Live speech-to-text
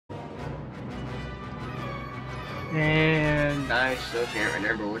And I still can't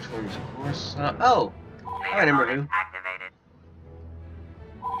remember which one was, of course. Oh, I remember who. Activated.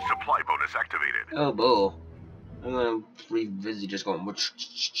 Supply bonus activated. Oh, bull. I'm gonna revisit just going with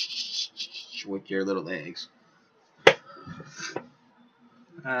your little legs.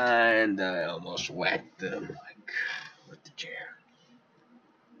 And I almost whacked them like with the chair.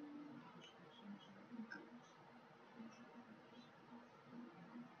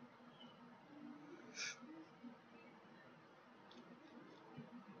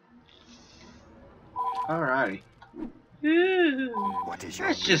 Alrighty.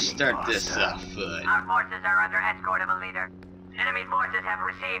 Let's just start this off. Our forces are under escort of a leader. Enemy forces have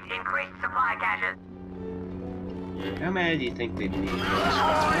received increased supply caches. How many do you think we need? And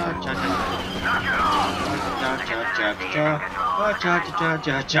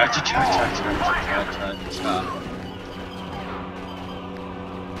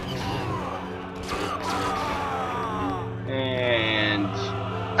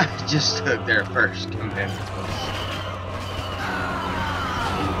I just took their first command.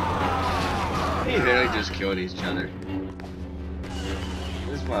 They really just killed each other.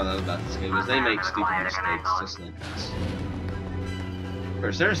 This is what I love about this game, is they make stupid mistakes just like us. Of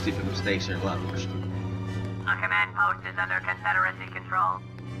course, their stupid mistakes are a lot more stupid. A command post is under Confederacy control.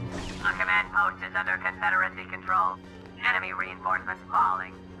 A command post is under Confederacy control. Enemy reinforcements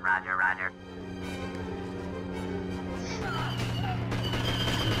falling. Roger, roger.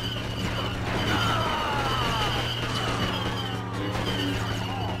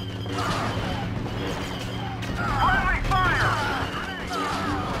 Friendly fire!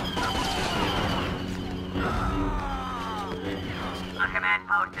 A command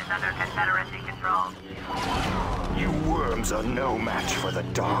post is under Confederacy control. You worms are no match for the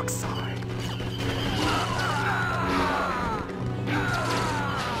dark side.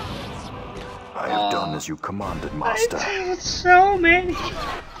 I have done as you commanded, Master. I did so many.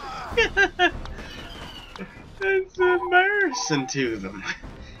 It's embarrassing to them.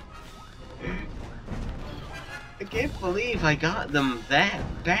 I can't believe I got them that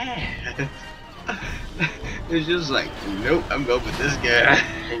bad. It's just like, nope, I'm going with this guy,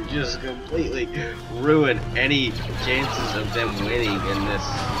 and just completely ruin any chances of them winning in this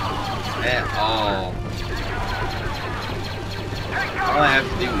at all. All I have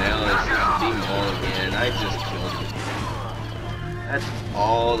to do now is just beat them all again. I just killed them. That's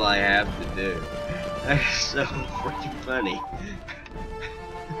all I have to do. That's so freaking funny.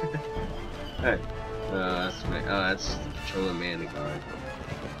 Hey, that's the patrolling man the guard.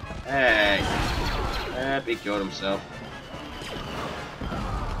 Hey, he killed himself.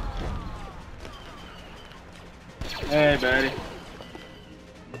 Hey, buddy.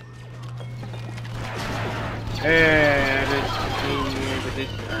 Hey,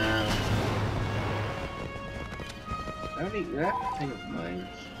 I think that thing of mine.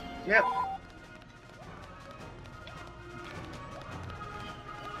 Yep.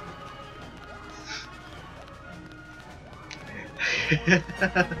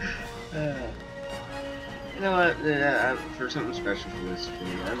 You know what? For something special for this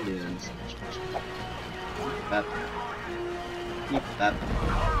video, I'm doing something special. Up. Keep up.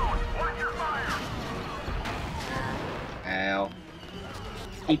 Ow.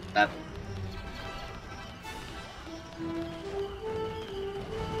 Keep up.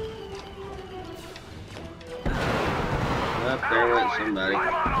 Up there went somebody.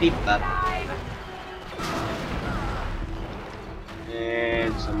 Keep up.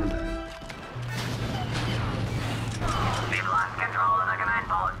 And someone died. We've lost control of the command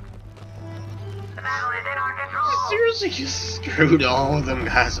post. The battle is in our control. Seriously, you screwed all of them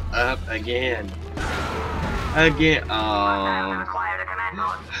guys up again. Again. Oh. Acquired a command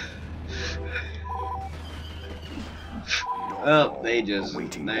post. Oh, they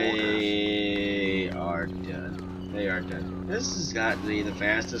are done. They are done. This has got to be the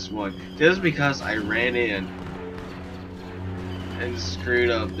fastest one, just because I ran in and screwed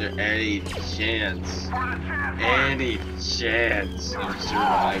up their any chance of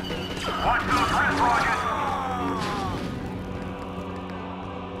survival. Watch those red rockets.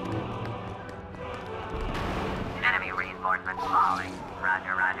 Enemy reinforcements falling.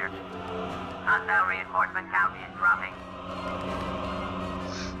 Roger, roger. Hostile reinforcement count is dropping.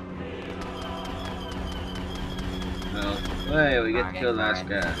 Well, hey, we get to kill the last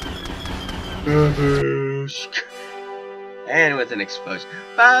guy. And with an explosion.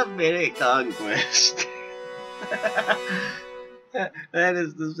 5-minute conquest. That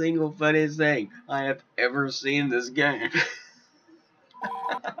is the single funniest thing I have ever seen in this game.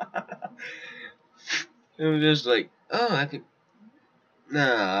 It was just like, oh, I could.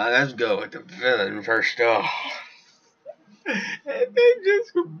 No, let's go with the villain first off. And they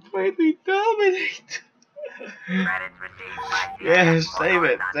just completely dominate. Credits received by Yeah, CIS save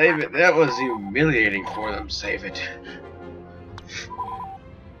it, on save it. That was humiliating for them. Save it.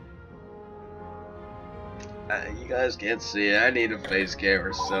 You guys can't see it. I need a face cam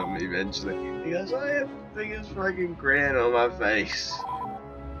or something eventually. Because I have the biggest fucking grin on my face.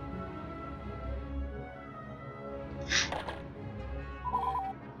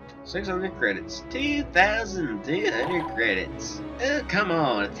 $600 credits. 2,200 credits. Oh, come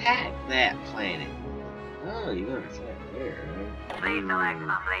on, attack that planet. Oh, you're gonna attack there, huh? Please select a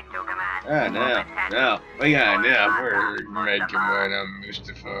fleet to command. Oh, no. We got enough. We're making one on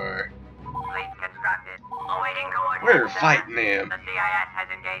Mustafar. Fleet constructed. Awaiting coordinates. We're fighting them. The CIS has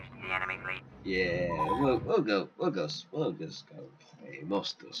engaged the enemy fleet. Yeah, we'll just go play.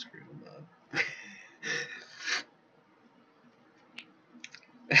 Most of screw them up.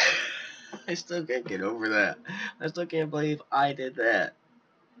 I still can't get over that. I still can't believe I did that.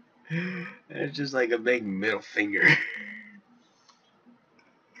 It's just like a big middle finger.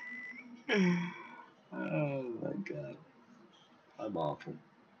 Oh my god. I'm awful.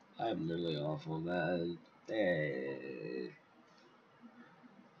 I'm literally awful. That.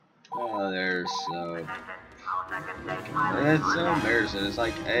 Oh, they're so. It's so embarrassing. It's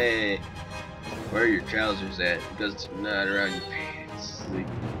like, hey, where are your trousers at? Because it's not around your pants. Like,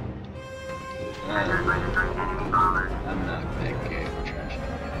 I'm not that good at trash.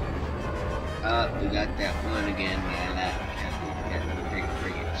 We got that one again, man. That big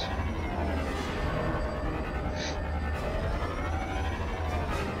frigates.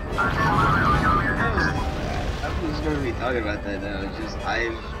 I'm just gonna be talking about that now. It's just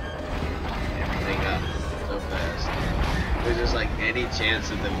I've everything up so fast. There's just like any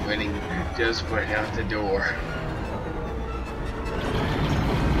chance of them winning just went out the door.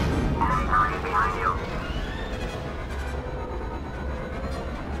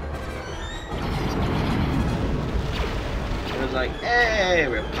 It was like, hey,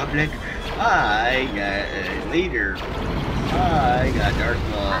 Republic, I got a leader. I got Darth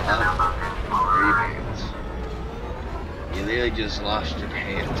Maul up 3 bands. You literally just lost your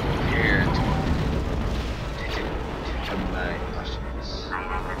hand compared to my questions.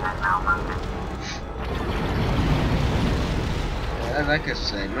 Like I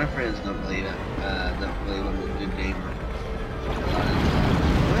said, my friends don't believe it. Don't believe I'm a good gamer.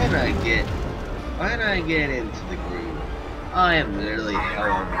 When I get into the groove, I am literally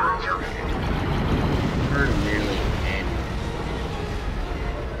hell on earth. For nearly any.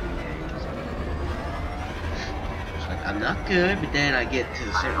 It's like I'm not good, but then I get to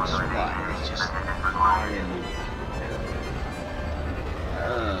a certain spot and it's just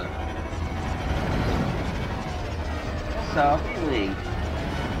that's all feeling.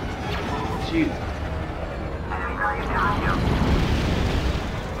 Shoot.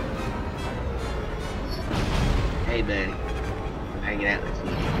 Hey buddy, I'm hanging out with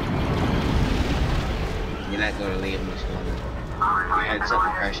you. You're not going to leave much longer. You had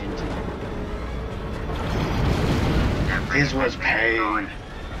something crash into you. This was pain.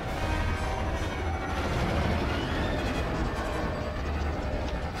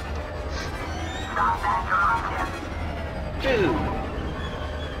 Dude.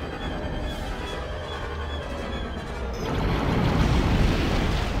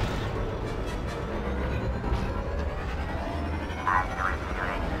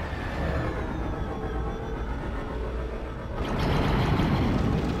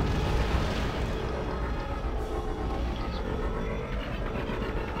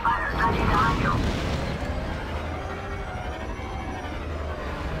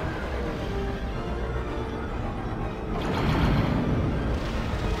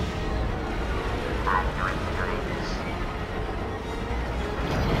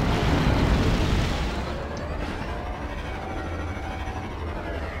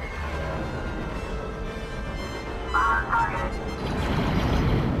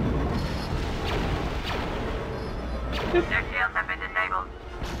 Their shields have been disabled.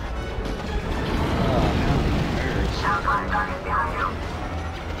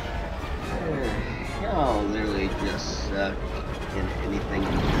 Y'all literally just suck in anything in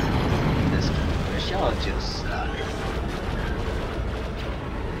this universe. Y'all just suck.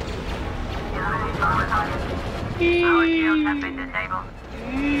 Our shields have been disabled.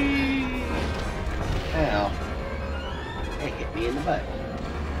 Ow. That hit me in the butt.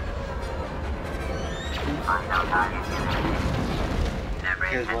 Their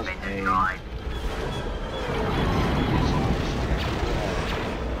bridge Here's has what's been pain. destroyed.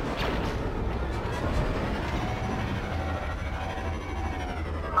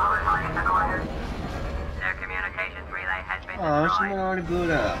 Their communications relay has been Oh, someone destroyed. already blew it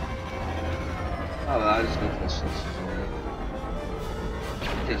up. Oh, well, I'll just go for this.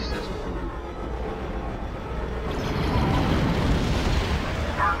 Just this food.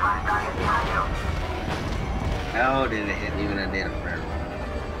 How did it hit me when I did a prayer?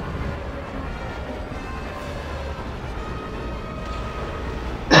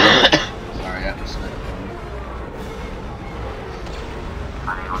 Sorry, that was slick.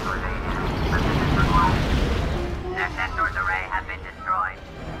 Their sensors array have been destroyed.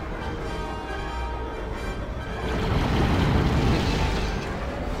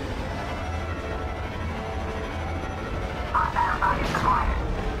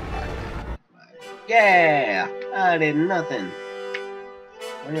 Yeah! I did nothing.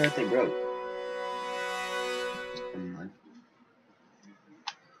 I wonder if they broke. Never mind.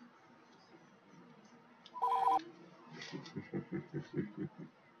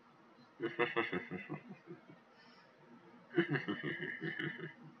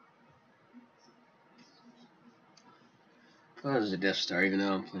 Oh, there's a Death Star, even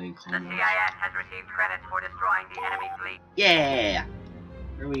though I'm playing The Clone Wars. CIS has received credits for destroying the enemy fleet. Yeah!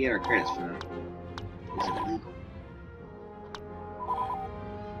 Where do we get our credits for that? Is it illegal?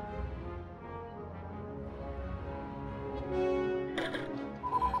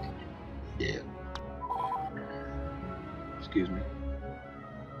 Yeah. Excuse me.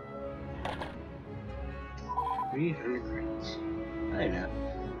 300 credits. I know.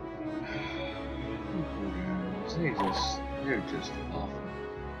 They're just awful.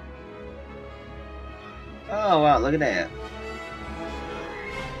 Oh wow, look at that.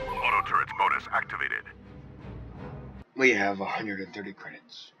 Auto turret's bonus activated. We have 130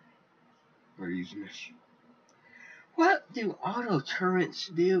 credits. We're using this. What do auto turrets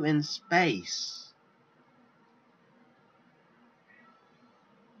do in space?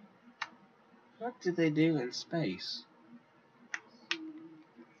 What do they do in space?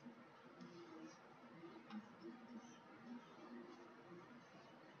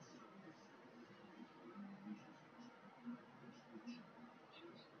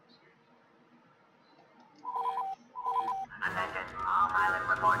 Attention, all pilots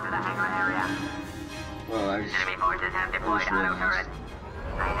report to the hangar area. Well, Enemy forces have deployed auto realized. turrets.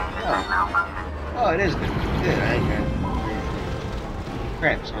 Main engine Oh. has malfunctioned. Oh, it is good. Good, I ain't got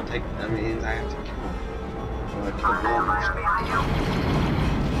crap, so I'll take, I mean, I have to kill him. Well, I kill Hostile fire one. behind you.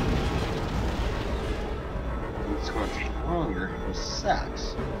 It's going to take longer, which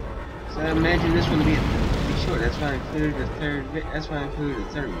sucks. So I imagine this one to be short. That's why I included the third. That's why I included the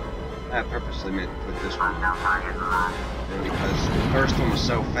third one. I purposely meant to put this one Hostile target lost. because the first one was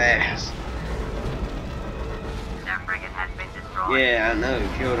so fast. Their frigate has been destroyed. Yeah, I know.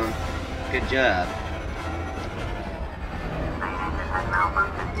 Killed him. Good job. Main engine has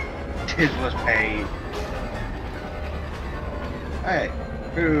malfunctioned. This was paid. Hey,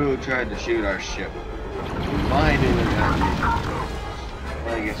 who tried to shoot our ship? Why did it not do?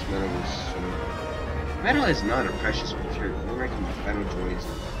 Well, I guess metal was. Metal is not a precious material. We're making metal droids.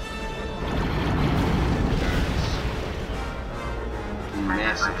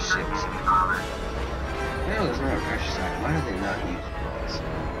 Massive ships. Metal is not a precious item. Why do they not use bullets?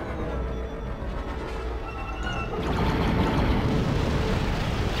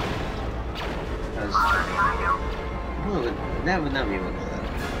 Well, that would not be able to do that.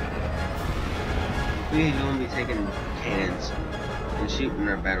 We're going to be taking cannons and shooting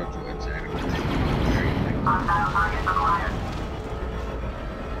our battle droids at them. Very effective.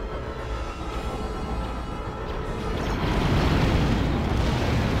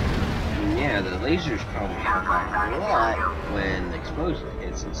 And yeah, the lasers probably help out a lot when the explosion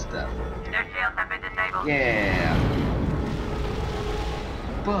hits and stuff. Their shields have been disabled. Yeah.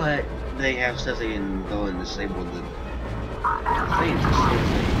 But they have stuff they can go and disable the things as soon as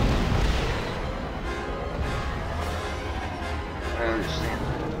they. I understand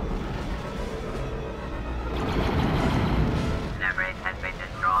that. Their bridge has been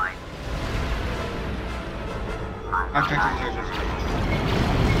destroyed.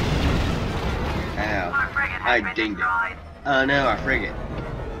 Ow. Our frigate I has been dinged it. destroyed. Oh no, our frigate.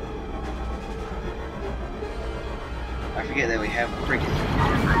 I forget that we have a frigate.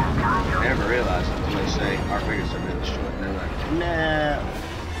 I never realized until they say our frigates have been destroyed. And they're like, no.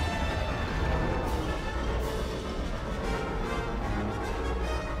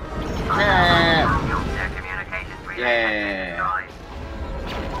 No. Their communications relay has been Yeah.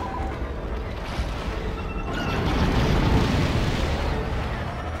 destroyed.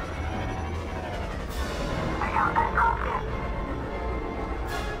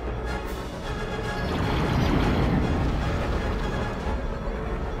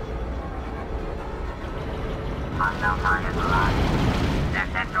 Hostile target lost.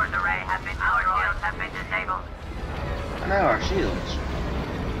 now our shields.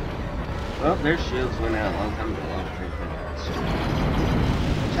 Well, their shields went out a long time ago.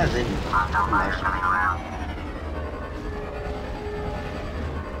 Which has any coming around.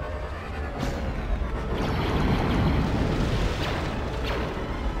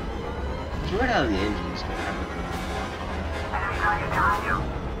 Right out of the engines. Enemy target behind you.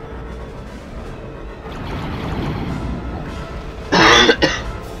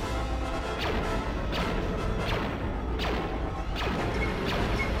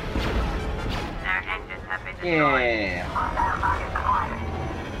 Their engines have been destroyed. Yeah. Hostile target acquired.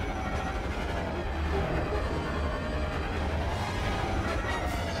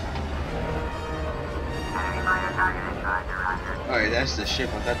 Enemy fighter targeted. Roger, roger. Alright, that's the ship.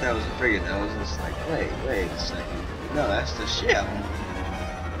 I thought that was a frigate. I was just like, wait a second. No, that's the ship.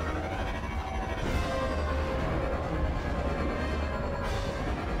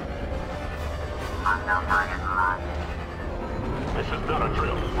 Hostile target locked. This is not a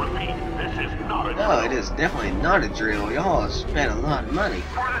drill. Repeat, this is not a drill. No, it is definitely not a drill. Y'all have spent a lot of money.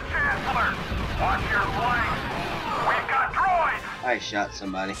 For the Chancellor! Watch your flank! We've got droids! I shot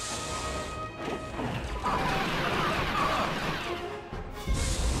somebody.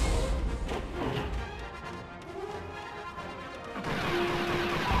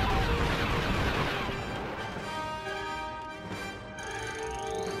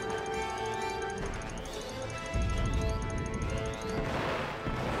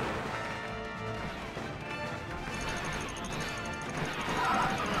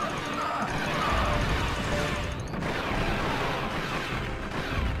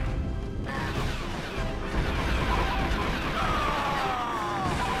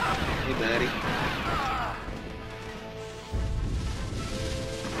 Buddy.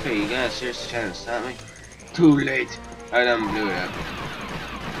 Okay, you guys seriously trying to stop me? Too late. I done blew it up.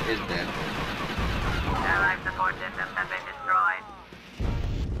 It's dead. Allied support systems have been destroyed.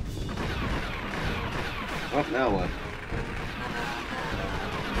 Well, now what?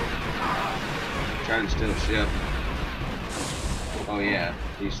 Trying to steal a ship. Oh yeah,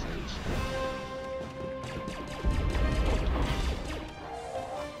 these things.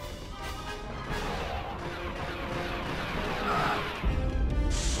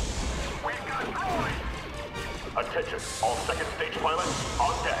 Attention, all second stage pilots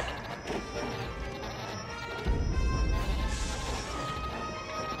on deck.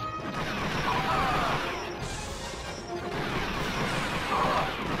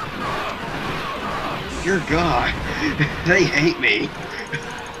 Dear God, they hate me.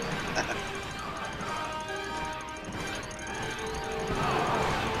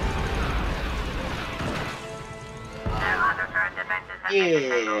 Their undercurrent defenses have been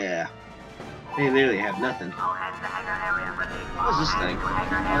disabled. Yeah. They literally have nothing. All hands to hangar area. Repeat. What's this thing? To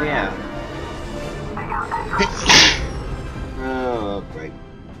hangar Oh area. yeah. Take out that drone. Oh great.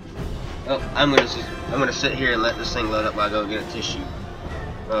 Oh, I'm gonna sit here and let this thing load up while I go get a tissue.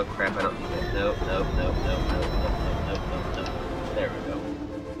 Oh crap, I don't need that. Nope. There we go.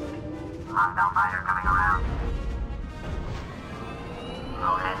 Hostile fighter coming around.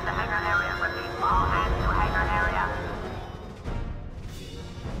 All hands to hangar area. Repeat. All hands to hangar area.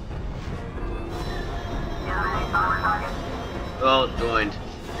 Eliminate power target. Oh, joined.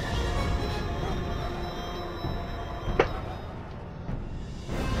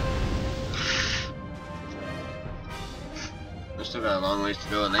 We still got a long ways to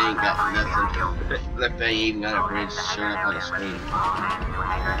go, and they ain't got nothing. Look, they ain't even got a bridge showing up on the screen. All hands to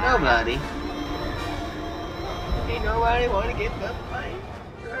hangar area. Nobody. Ain't nobody want to get the plane.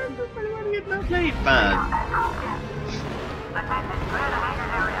 Nobody want to get the plane. Fine. Attention, clear the hangar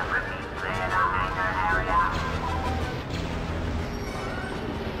area. Repeat, clear the hangar area.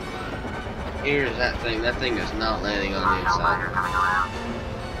 Here's that thing. That thing is not landing on the Hostile fighter inside. coming around.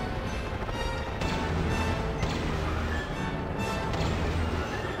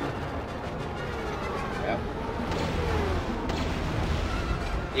 Yep.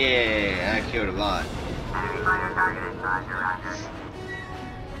 Yeah, I killed a lot. Enemy fighter targeted. Roger, roger.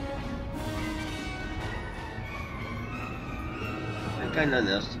 I got nothing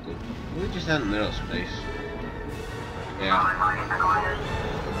else to do. We're just out in the middle of space. Yeah. Power target acquired.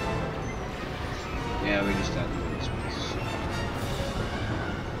 Yeah, we just out in the middle of space.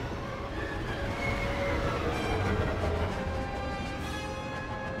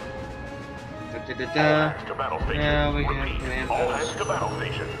 All hands to battle station. Yeah, we got Repeat, command all post. hands to battle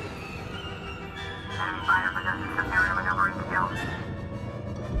station. Enemy fighter possesses superior maneuvering skills.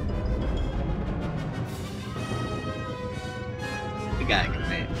 We got a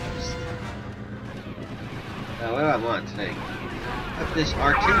command post. Now, what do I want to take? Up this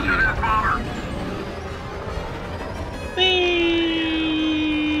R2 unit. Whee!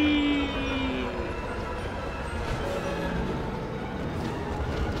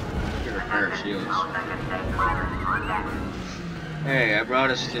 Repair our shields. Hey, I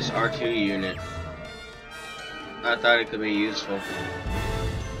brought us this R2 unit. I thought it could be useful.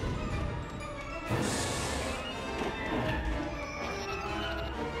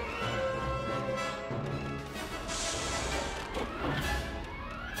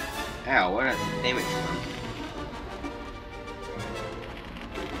 Ow, what a damage from.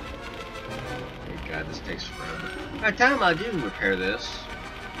 Oh god, this takes forever. By the time I do repair this,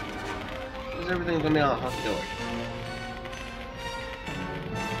 because everything's gonna be all hunky-dory.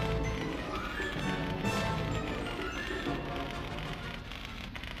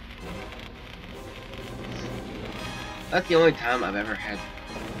 That's the only time I've ever had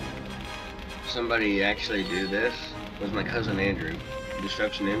somebody actually do this, was my cousin Andrew,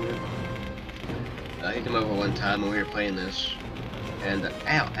 Destruction Andrew. He came over one time when we were playing this, and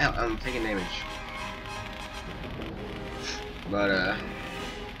ow, I'm taking damage. But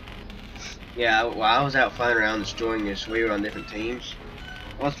yeah, while I was out flying around destroying this, we were on different teams.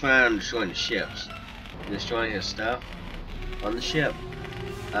 I was flying around destroying the ships, destroying his stuff on the ship.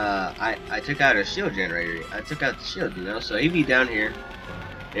 I took out a shield generator. I took out the shield, you know, so he'd be down here.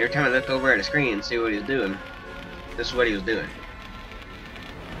 And every time I look over at the screen and see what he was doing, this is what he was doing.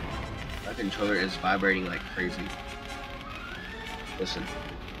 My controller is vibrating like crazy. Listen,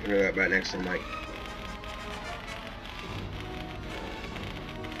 I'm gonna go right next to the mic.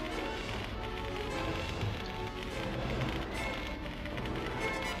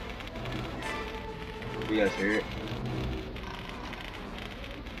 You guys hear it?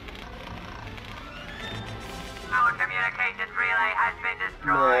 Our communications relay has been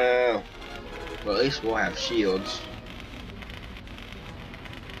destroyed. No. Well, at least we'll have shields.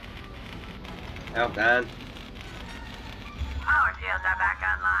 Out, man. Our shields are back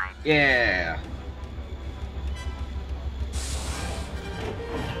online. Yeah.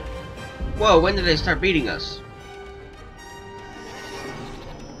 Whoa, when did they start beating us?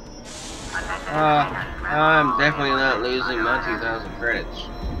 I'm definitely not losing my 2,000 credits.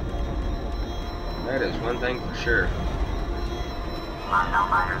 That is one thing for sure. Hostile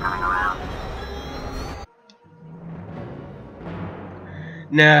fighter coming around.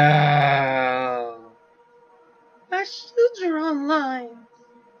 No. My shields are online.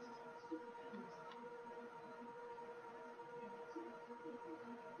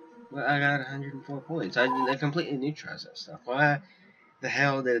 Well, I got 104 points. I completely neutralized that stuff. Why the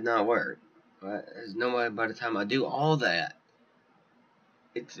hell did it not work? There's no way by the time I do all that,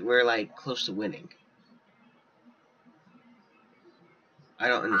 we're like close to winning. I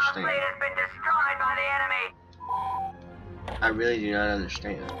don't Our understand. fleet has been destroyed by the enemy. I really do not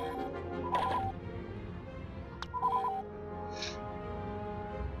understand.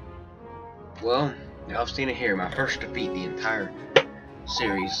 Well, y'all have seen it here. My first defeat the entire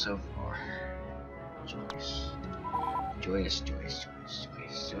series so far. Joyous. Joyous, joyous, joyous,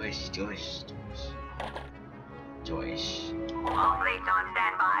 joyous, joyous, joyous, joyous. All fleets on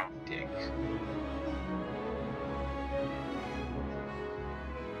standby. Dick.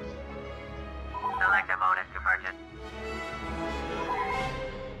 Select a bonus to purchase.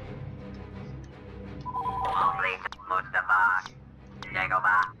 All fleets, Mustafa.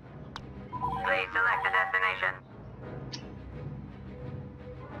 Dagobah. Please select a destination.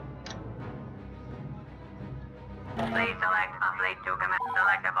 Please select a fleet to command.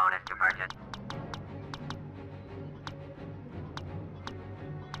 Select a bonus to purchase.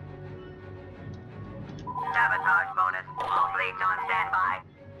 Sabotage bonus. All fleets on standby.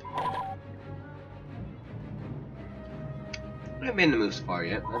 I haven't been to move so far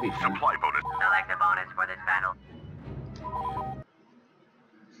yet. That'd be fun. Supply bonus. Select a bonus for this battle.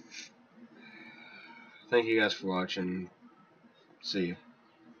 Thank you guys for watching. See you.